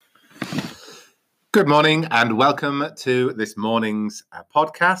Good morning and welcome to this morning's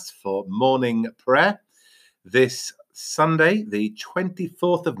podcast for morning prayer. This Sunday, the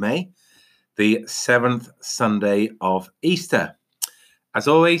 24th of May, the 7th Sunday of Easter. As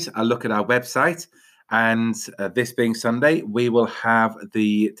always, I look at our website and this being Sunday, we will have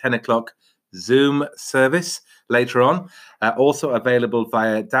the 10 o'clock Zoom service later on, also available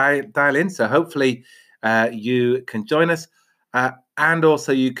via dial-in. So hopefully you can join us. And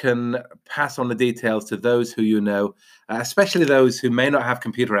also you can pass on the details to those who you know, especially those who may not have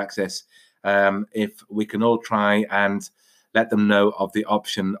computer access, if we can all try and let them know of the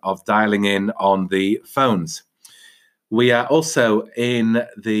option of dialing in on the phones. We are also in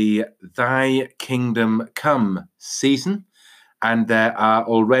the Thy Kingdom Come season, and there are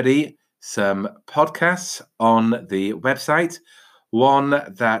already some podcasts on the website. One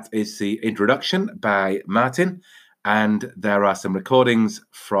that is the introduction by Martin, and there are some recordings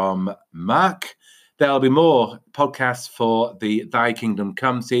from Mark. There'll be more podcasts for the Thy Kingdom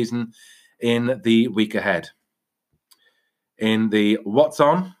Come season in the week ahead. In the What's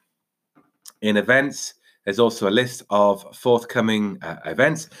On, in events, there's also a list of forthcoming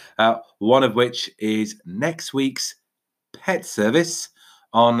events, one of which is next week's pet service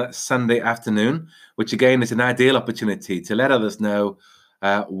on Sunday afternoon, which again is an ideal opportunity to let others know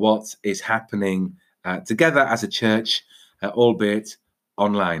what is happening together as a church, albeit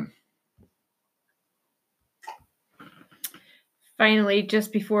online. Finally,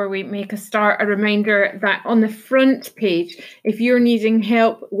 just before we make a start, a reminder that on the front page, if you're needing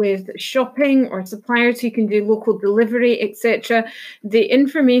help with shopping or suppliers who can do local delivery, etc., the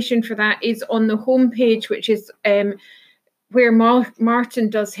information for that is on the homepage, which is where Martin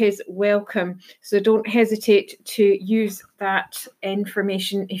does his welcome. So don't hesitate to use that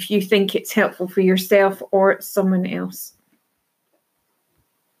information if you think it's helpful for yourself or someone else.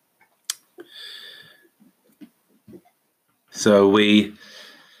 So we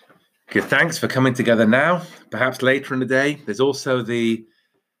give thanks for coming together now. Perhaps later in the day, there's also the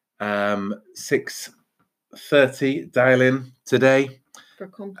 6:30 dial-in today for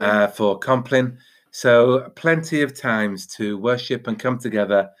Compline. So plenty of times to worship and come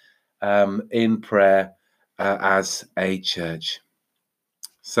together in prayer as a church.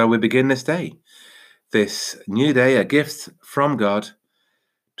 So we begin this day, this new day, a gift from God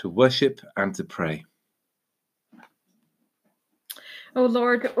to worship and to pray. O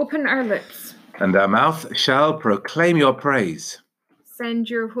Lord, open our lips, and our mouth shall proclaim your praise. Send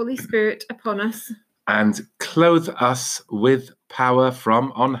your Holy Spirit upon us, and clothe us with power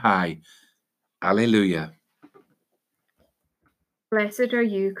from on high. Alleluia. Blessed are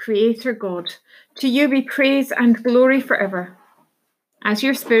you, Creator God. To you be praise and glory forever. As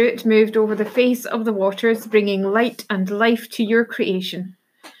your Spirit moved over the face of the waters, bringing light and life to your creation,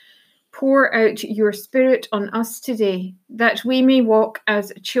 pour out your Spirit on us today, that we may walk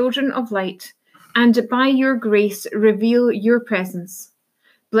as children of light, and by your grace reveal your presence.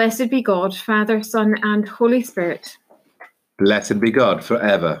 Blessed be God, Father, Son, and Holy Spirit. Blessed be God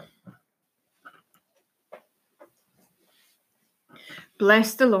forever.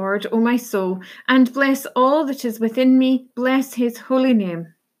 Bless the Lord, O my soul, and bless all that is within me. Bless his holy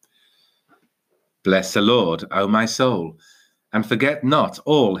name. Bless the Lord, O my soul, and forget not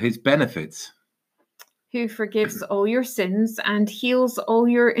all his benefits. Who forgives all your sins and heals all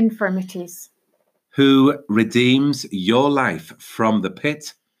your infirmities. Who redeems your life from the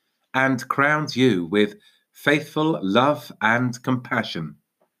pit and crowns you with faithful love and compassion.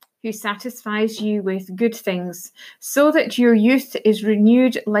 Who satisfies you with good things, so that your youth is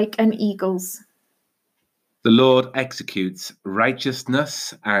renewed like an eagle's. The Lord executes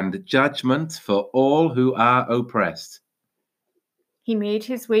righteousness and judgment for all who are oppressed. He made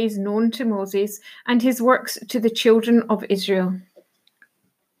his ways known to Moses and his works to the children of Israel.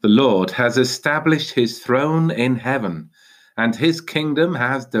 The Lord has established his throne in heaven, and his kingdom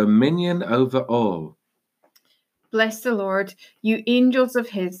has dominion over all. Bless the Lord, you angels of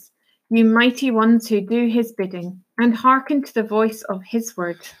his, you mighty ones who do his bidding, and hearken to the voice of his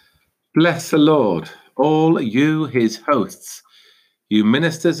word. Bless the Lord, all you his hosts, you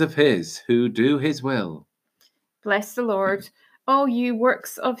ministers of his who do his will. Bless the Lord, all you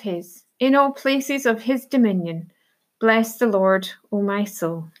works of his, in all places of his dominion. Bless the Lord, O my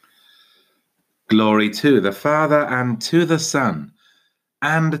soul. Glory to the Father, and to the Son,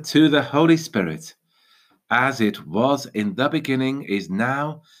 and to the Holy Spirit, as it was in the beginning, is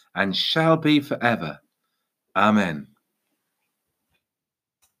now, and shall be forever. Amen.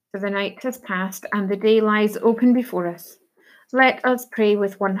 For the night has passed, and the day lies open before us. Let us pray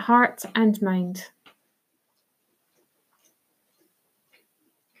with one heart and mind.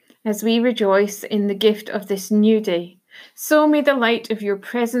 as we rejoice in the gift of this new day. So may the light of your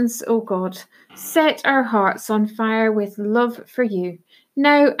presence, O God, set our hearts on fire with love for you,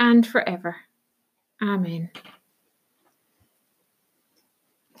 now and forever. Amen.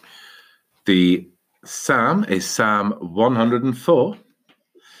 The psalm is Psalm 104.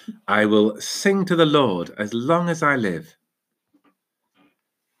 I will sing to the Lord as long as I live.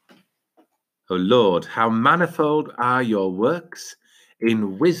 O Lord, how manifold are your works!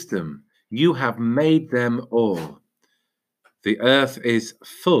 In wisdom you have made them all. The earth is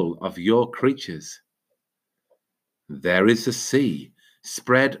full of your creatures. There is the sea,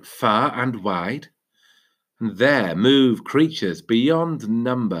 spread far and wide, and there move creatures beyond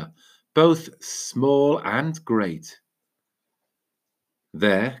number, both small and great.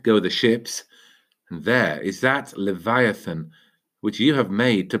 There go the ships, and there is that Leviathan which you have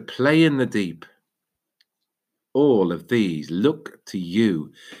made to play in the deep. All of these look to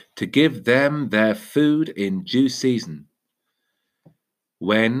you to give them their food in due season.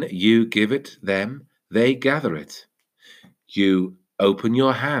 When you give it them, they gather it. You open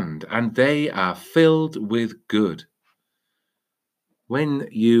your hand, and they are filled with good. When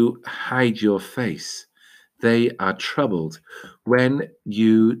you hide your face, they are troubled. When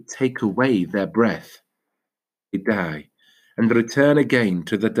you take away their breath, they die and return again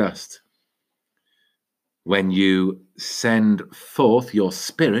to the dust. When you send forth your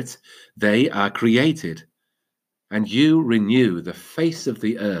spirit, they are created, and you renew the face of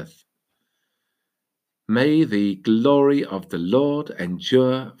the earth. May the glory of the Lord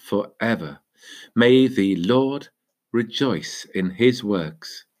endure forever. May the Lord rejoice in his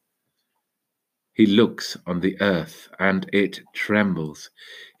works. He looks on the earth, and it trembles.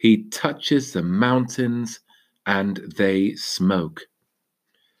 He touches the mountains, and they smoke.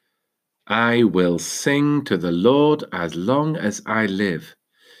 I will sing to the Lord as long as I live.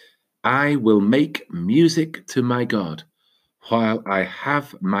 I will make music to my God while I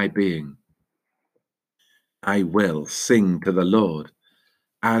have my being. I will sing to the Lord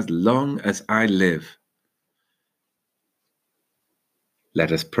as long as I live.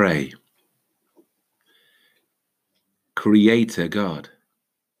 Let us pray. Creator God,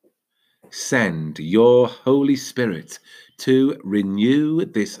 send your Holy Spirit to renew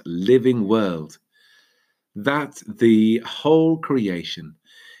this living world, that the whole creation,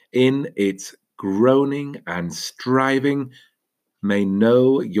 in its groaning and striving, may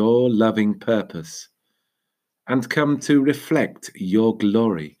know your loving purpose and come to reflect your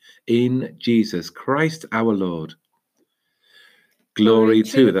glory in Jesus Christ our Lord. Glory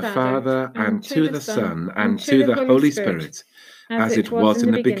to the Father, and to the Son, and to the Holy Spirit, as it was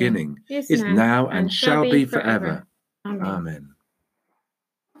in the beginning, is now, and shall be forever. Amen.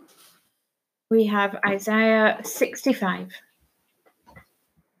 We have Isaiah 65.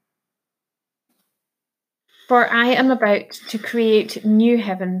 For I am about to create new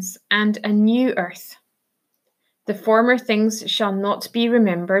heavens and a new earth. The former things shall not be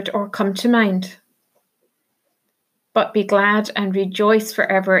remembered or come to mind. But be glad and rejoice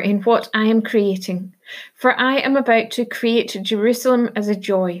forever in what I am creating. For I am about to create Jerusalem as a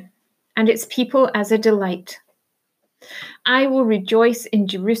joy, and its people as a delight. I will rejoice in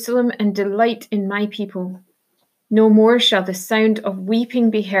Jerusalem and delight in my people. No more shall the sound of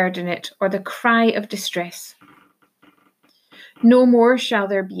weeping be heard in it, or the cry of distress. No more shall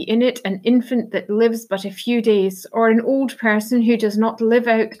there be in it an infant that lives but a few days, or an old person who does not live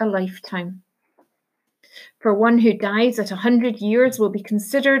out a lifetime. For one who dies at 100 years will be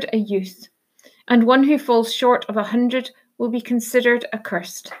considered a youth, and one who falls short of 100 will be considered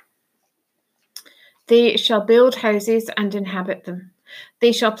accursed. They shall build houses and inhabit them.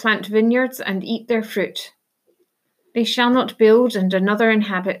 They shall plant vineyards and eat their fruit. They shall not build and another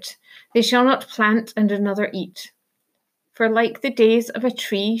inhabit. They shall not plant and another eat. For like the days of a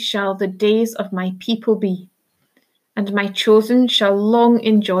tree shall the days of my people be, and my chosen shall long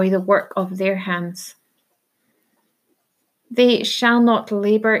enjoy the work of their hands. They shall not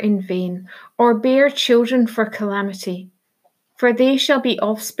labor in vain, or bear children for calamity, for they shall be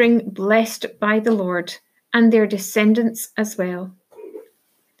offspring blessed by the Lord, and their descendants as well.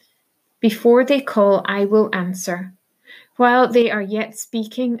 Before they call, I will answer. While they are yet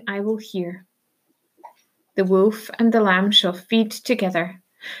speaking, I will hear. The wolf and the lamb shall feed together.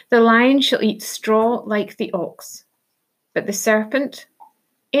 The lion shall eat straw like the ox. But the serpent,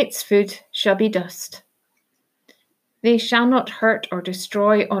 its food shall be dust. They shall not hurt or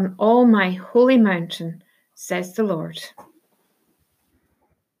destroy on all my holy mountain, says the Lord.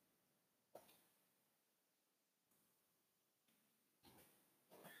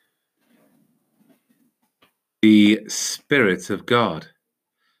 The Spirit of God,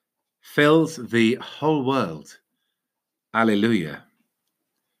 fills the whole world. Alleluia.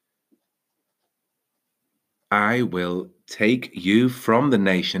 I will take you from the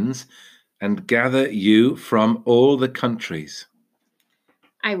nations and gather you from all the countries.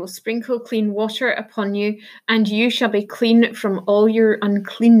 I will sprinkle clean water upon you, and you shall be clean from all your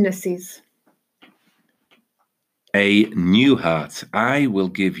uncleannesses. A new heart I will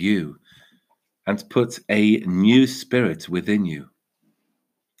give you, and put a new spirit within you.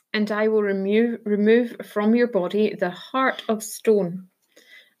 And I will remove from your body the heart of stone,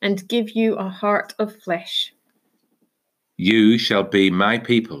 and give you a heart of flesh. You shall be my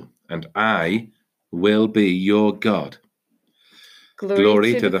people, and I will be your God.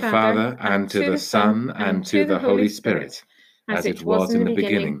 Glory to the Father, and to the Son, and to the Holy Spirit, as it was in the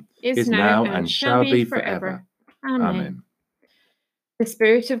beginning, is now, and shall be forever. Amen. The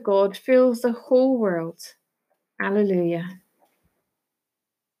Spirit of God fills the whole world. Alleluia.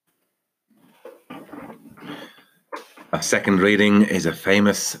 Our second reading is a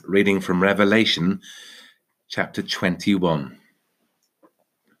famous reading from Revelation, chapter 21.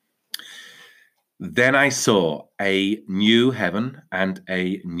 Then I saw a new heaven and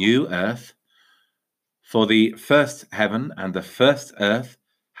a new earth, for the first heaven and the first earth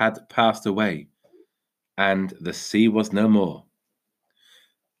had passed away, and the sea was no more.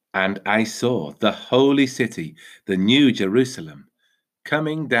 And I saw the holy city, the new Jerusalem,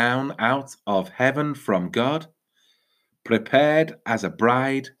 coming down out of heaven from God, prepared as a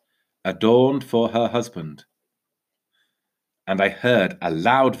bride adorned for her husband. And I heard a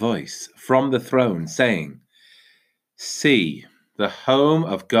loud voice from the throne saying, See, the home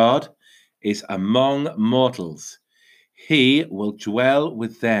of God is among mortals. He will dwell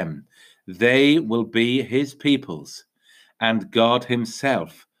with them. They will be his peoples, and God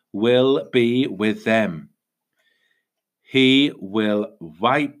himself will be with them. He will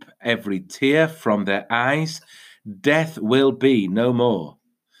wipe every tear from their eyes. Death will be no more.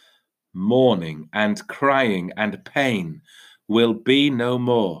 Mourning and crying and pain will be no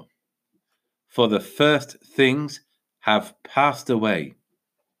more, for the first things have passed away.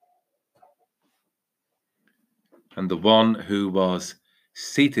 And the one who was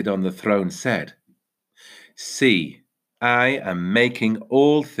seated on the throne said, See, I am making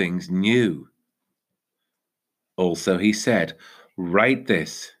all things new. Also he said, Write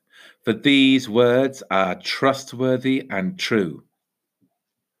this, for these words are trustworthy and true.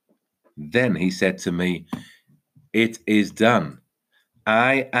 Then he said to me, It is done.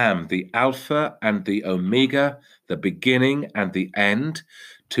 I am the Alpha and the Omega, the beginning and the end.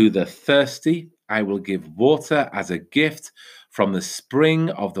 To the thirsty I will give water as a gift from the spring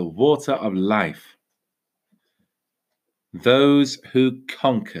of the water of life. Those who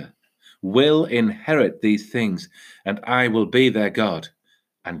conquer will inherit these things, and I will be their God,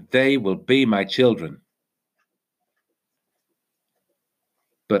 and they will be my children.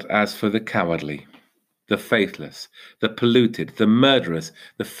 But as for the cowardly, the faithless, the polluted, the murderers,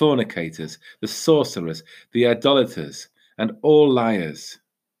 the fornicators, the sorcerers, the idolaters, and all liars,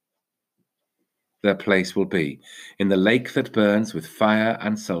 their place will be in the lake that burns with fire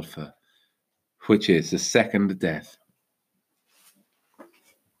and sulfur, which is the second death.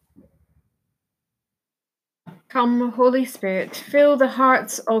 Come, Holy Spirit, fill the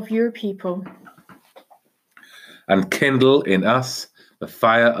hearts of your people, and kindle in us the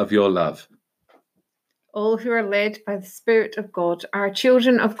fire of your love. All who are led by the Spirit of God are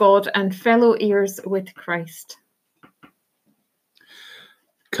children of God and fellow heirs with Christ.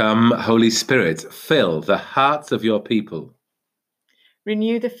 Come, Holy Spirit, fill the hearts of your people.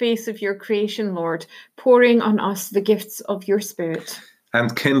 Renew the face of your creation, Lord, pouring on us the gifts of your Spirit.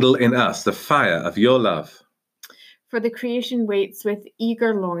 And kindle in us the fire of your love. For the creation waits with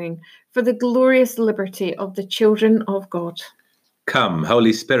eager longing for the glorious liberty of the children of God. Come,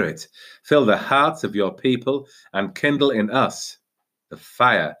 Holy Spirit, fill the hearts of your people and kindle in us the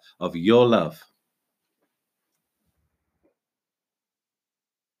fire of your love.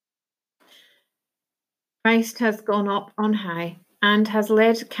 Christ has gone up on high and has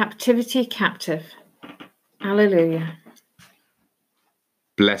led captivity captive. Alleluia.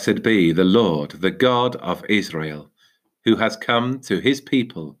 Blessed be the Lord, the God of Israel, who has come to his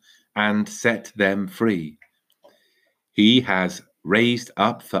people and set them free. He has raised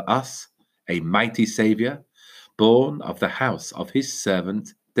up for us a mighty Saviour, born of the house of his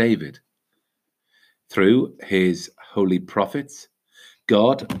servant David. Through his holy prophets,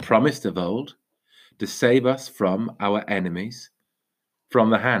 God promised of old to save us from our enemies,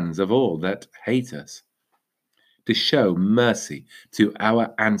 from the hands of all that hate us, to show mercy to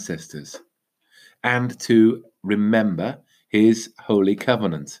our ancestors, and to remember his holy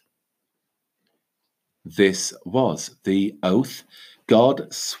covenant, This was the oath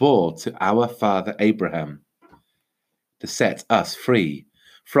God swore to our father Abraham, to set us free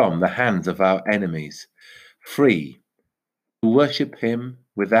from the hands of our enemies, free to worship him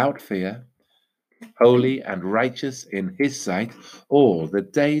without fear, holy and righteous in his sight all the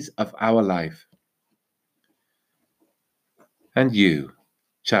days of our life. And you,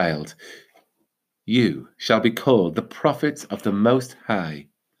 child, you shall be called the prophet of the Most High,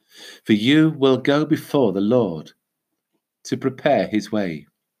 for you will go before the Lord to prepare his way,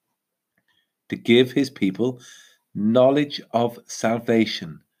 to give his people knowledge of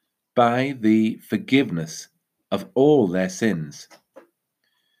salvation by the forgiveness of all their sins.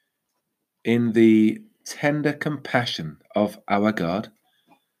 In the tender compassion of our God,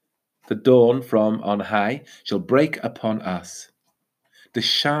 the dawn from on high shall break upon us, to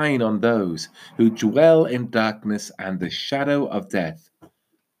shine on those who dwell in darkness and the shadow of death,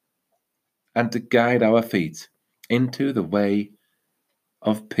 and to guide our feet into the way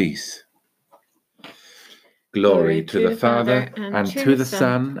of peace. Glory to the Father, and to the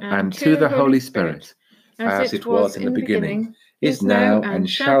Son, and to the Holy Spirit, as it was in the beginning, is now, and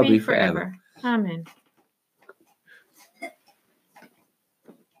shall be forever. Amen.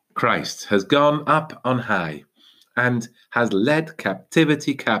 Christ has gone up on high and has led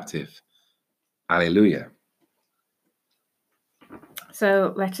captivity captive. Alleluia.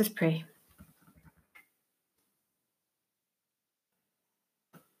 So let us pray.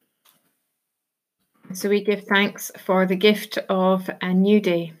 So we give thanks for the gift of a new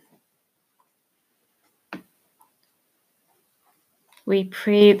day. We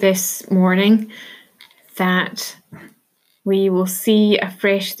pray this morning that we will see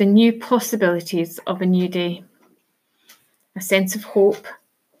afresh the new possibilities of a new day, a sense of hope,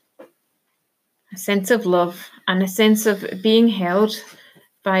 a sense of love, and a sense of being held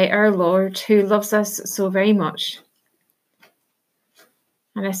by our Lord, who loves us so very much,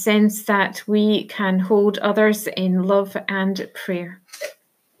 and a sense that we can hold others in love and prayer.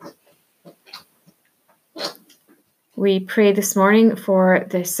 We pray this morning for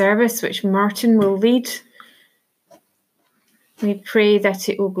the service which Martin will lead. We pray that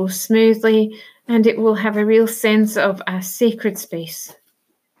it will go smoothly and it will have a real sense of a sacred space.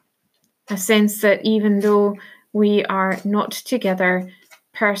 A sense that even though we are not together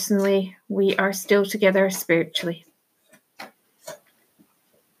personally, we are still together spiritually.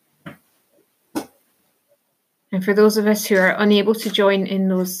 And for those of us who are unable to join in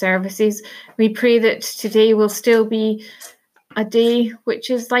those services, we pray that today will still be a day which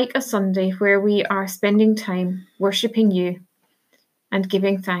is like a Sunday, where we are spending time worshipping you and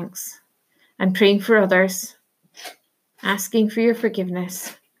giving thanks and praying for others, asking for your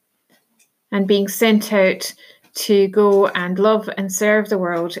forgiveness, and being sent out to go and love and serve the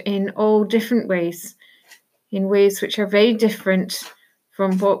world in all different ways, in ways which are very different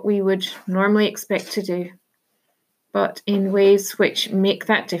from what we would normally expect to do, but in ways which make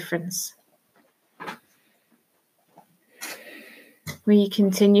that difference. We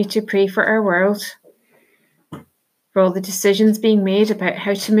continue to pray for our world, for all the decisions being made about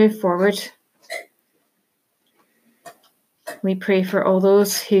how to move forward. We pray for all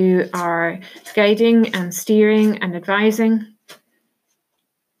those who are guiding and steering and advising.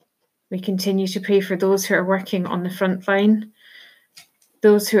 We continue to pray for those who are working on the front line,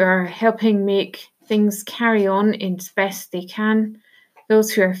 those who are helping make things carry on as best they can,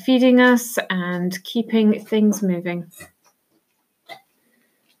 those who are feeding us and keeping things moving.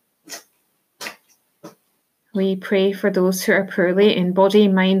 We pray for those who are poorly in body,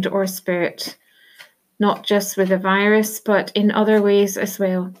 mind, or spirit, not just with the virus, but in other ways as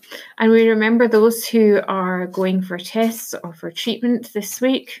well. And we remember those who are going for tests or for treatment this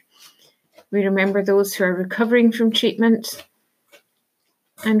week. We remember those who are recovering from treatment.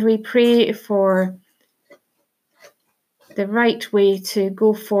 And we pray for the right way to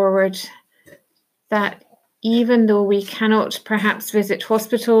go forward, that even though we cannot perhaps visit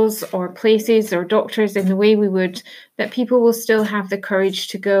hospitals or places or doctors in the way we would, that people will still have the courage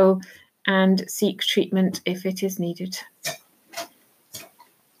to go and seek treatment if it is needed.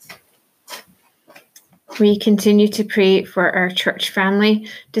 We continue to pray for our church family,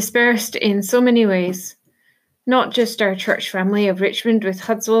 dispersed in so many ways, not just our church family of Richmond with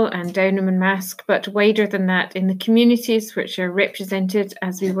Hudswell and Downham and Mask, but wider than that in the communities which are represented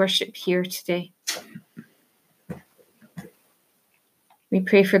as we worship here today. We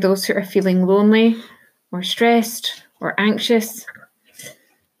pray for those who are feeling lonely or stressed or anxious.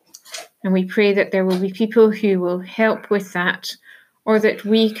 And we pray that there will be people who will help with that, or that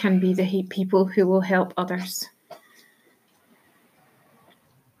we can be the people who will help others.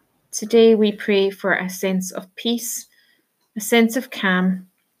 Today we pray for a sense of peace, a sense of calm,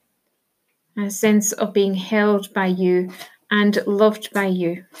 a sense of being held by you and loved by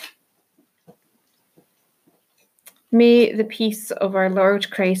you. May the peace of our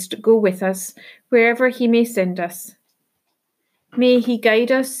Lord Christ go with us wherever he may send us. May he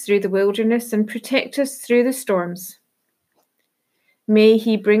guide us through the wilderness and protect us through the storms. May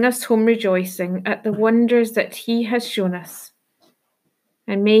he bring us home rejoicing at the wonders that he has shown us.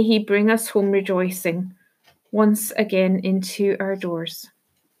 And may he bring us home rejoicing once again into our doors.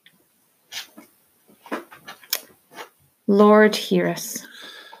 Lord, hear us.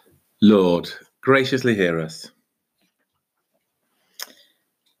 Lord, graciously hear us.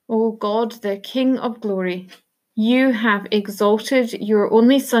 O God, the King of glory, you have exalted your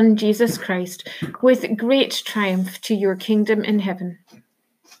only Son, Jesus Christ, with great triumph to your kingdom in heaven.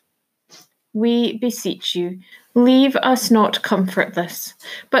 We beseech you, leave us not comfortless,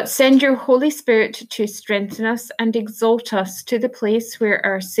 but send your Holy Spirit to strengthen us and exalt us to the place where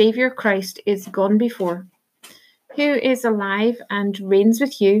our Saviour Christ is gone before, who is alive and reigns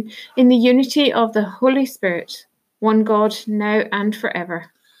with you in the unity of the Holy Spirit, one God, now and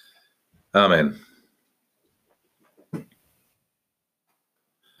forever. Amen.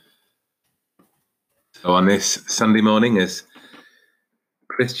 So on this Sunday morning, as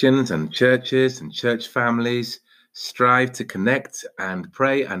Christians and churches and church families strive to connect and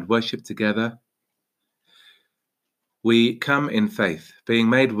pray and worship together, we come in faith, being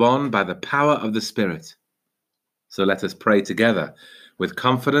made one by the power of the Spirit. So let us pray together with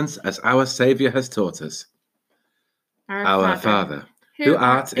confidence as our Saviour has taught us. Our Father, who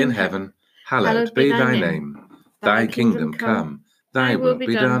art in heaven, hallowed be thy name. Thy kingdom come, thy will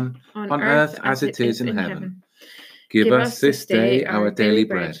be done, on earth as it is in heaven. Give us this day our daily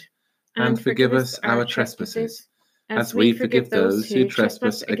bread, and forgive us our trespasses, as we forgive those who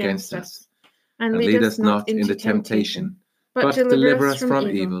trespass against us. And lead us not into temptation, but deliver us from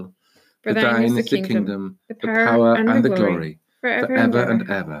evil. For thine is the kingdom, the power, and the glory, forever and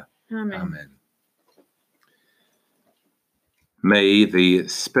ever. Amen. May the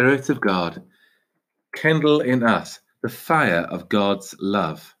Spirit of God kindle in us the fire of God's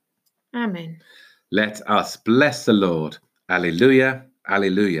love. Amen. Let us bless the Lord. Alleluia,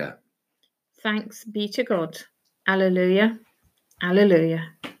 alleluia. Thanks be to God. Alleluia, alleluia.